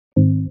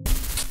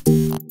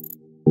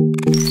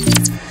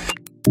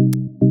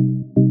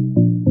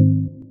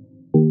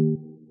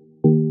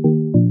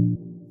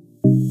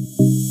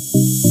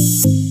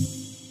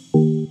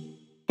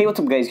what's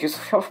up guys, here's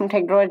from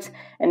Techdroids,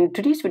 and in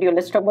today's video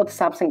let's talk about the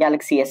Samsung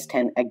Galaxy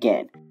S10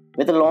 again.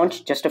 With the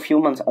launch just a few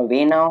months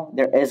away now,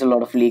 there is a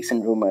lot of leaks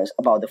and rumors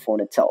about the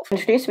phone itself. In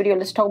today's video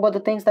let's talk about the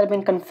things that have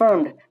been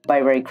confirmed by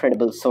very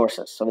credible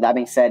sources. So with that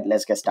being said,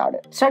 let's get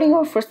started. Starting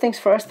off, first things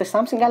first, the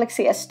Samsung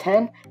Galaxy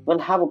S10 will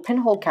have a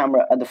pinhole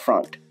camera at the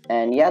front.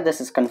 And yeah, this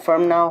is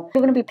confirmed now.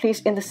 They're going to be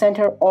placed in the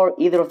center or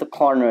either of the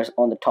corners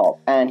on the top.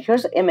 And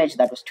here's an image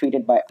that was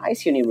tweeted by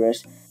Ice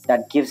Universe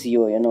that gives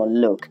you, a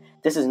look.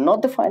 This is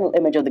not the final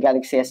image of the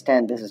Galaxy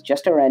S10, this is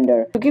just a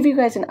render to give you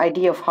guys an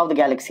idea of how the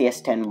Galaxy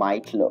S10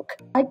 might look.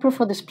 I'd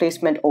prefer this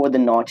placement over the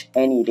notch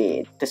any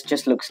day. This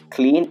just looks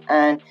clean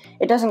and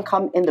it doesn't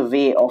come in the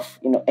way of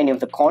any of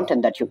the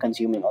content that you're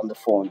consuming on the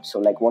phone. So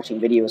like watching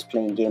videos,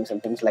 playing games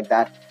and things like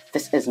that.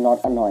 This is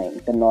not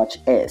annoying, the notch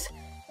is.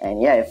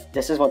 And yeah, if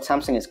this is what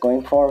Samsung is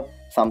going for,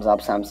 thumbs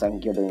up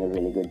Samsung, you're doing a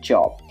really good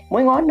job.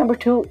 Moving on, number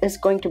 2 is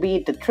going to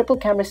be the triple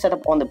camera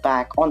setup on the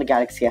back on the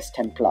Galaxy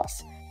S10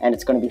 Plus. And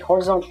it's going to be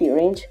horizontally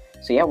arranged.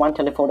 So yeah, one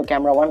telephoto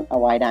camera, one a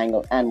wide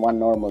angle and one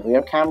normal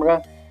rear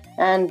camera.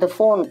 And the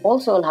phone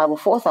also will have a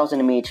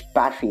 4000 mAh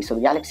battery. So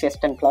the Galaxy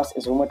S10 Plus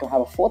is rumored to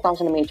have a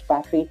 4000 mAh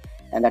battery,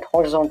 and that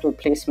horizontal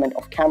placement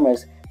of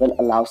cameras will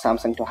allow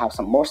Samsung to have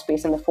some more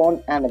space in the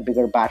phone, and a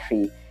bigger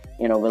battery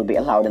will be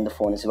allowed in the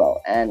phone as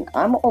well. And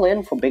I'm all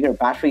in for bigger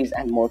batteries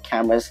and more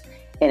cameras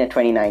in a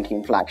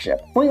 2019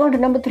 flagship. Moving on to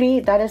number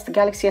 3, that is the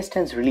Galaxy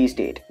S10's release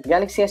date. The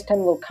Galaxy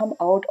S10 will come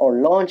out or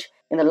launch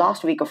in the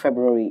last week of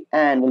February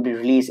and will be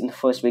released in the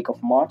first week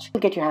of March.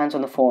 You'll get your hands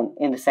on the phone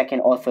in the second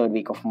or third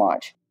week of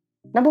March.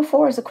 Number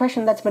 4 is a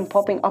question that's been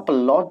popping up a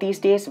lot these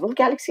days. Will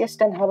Galaxy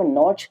S10 have a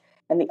notch?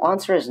 And the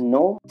answer is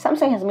no.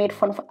 Samsung has made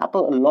fun of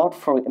Apple a lot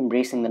for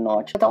embracing the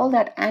notch. With all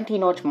that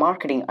anti-notch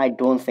marketing, I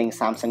don't think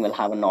Samsung will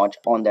have a notch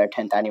on their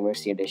 10th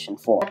anniversary edition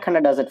phone. That kind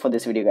of does it for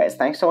this video, guys.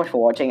 Thanks so much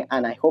for watching,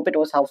 and I hope it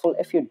was helpful.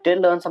 If you did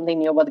learn something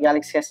new about the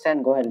Galaxy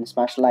S10, go ahead and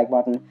smash the like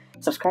button,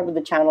 subscribe to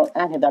the channel,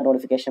 and hit that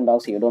notification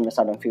bell so you don't miss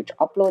out on future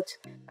uploads.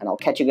 And I'll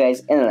catch you guys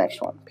in the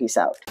next one. Peace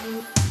out.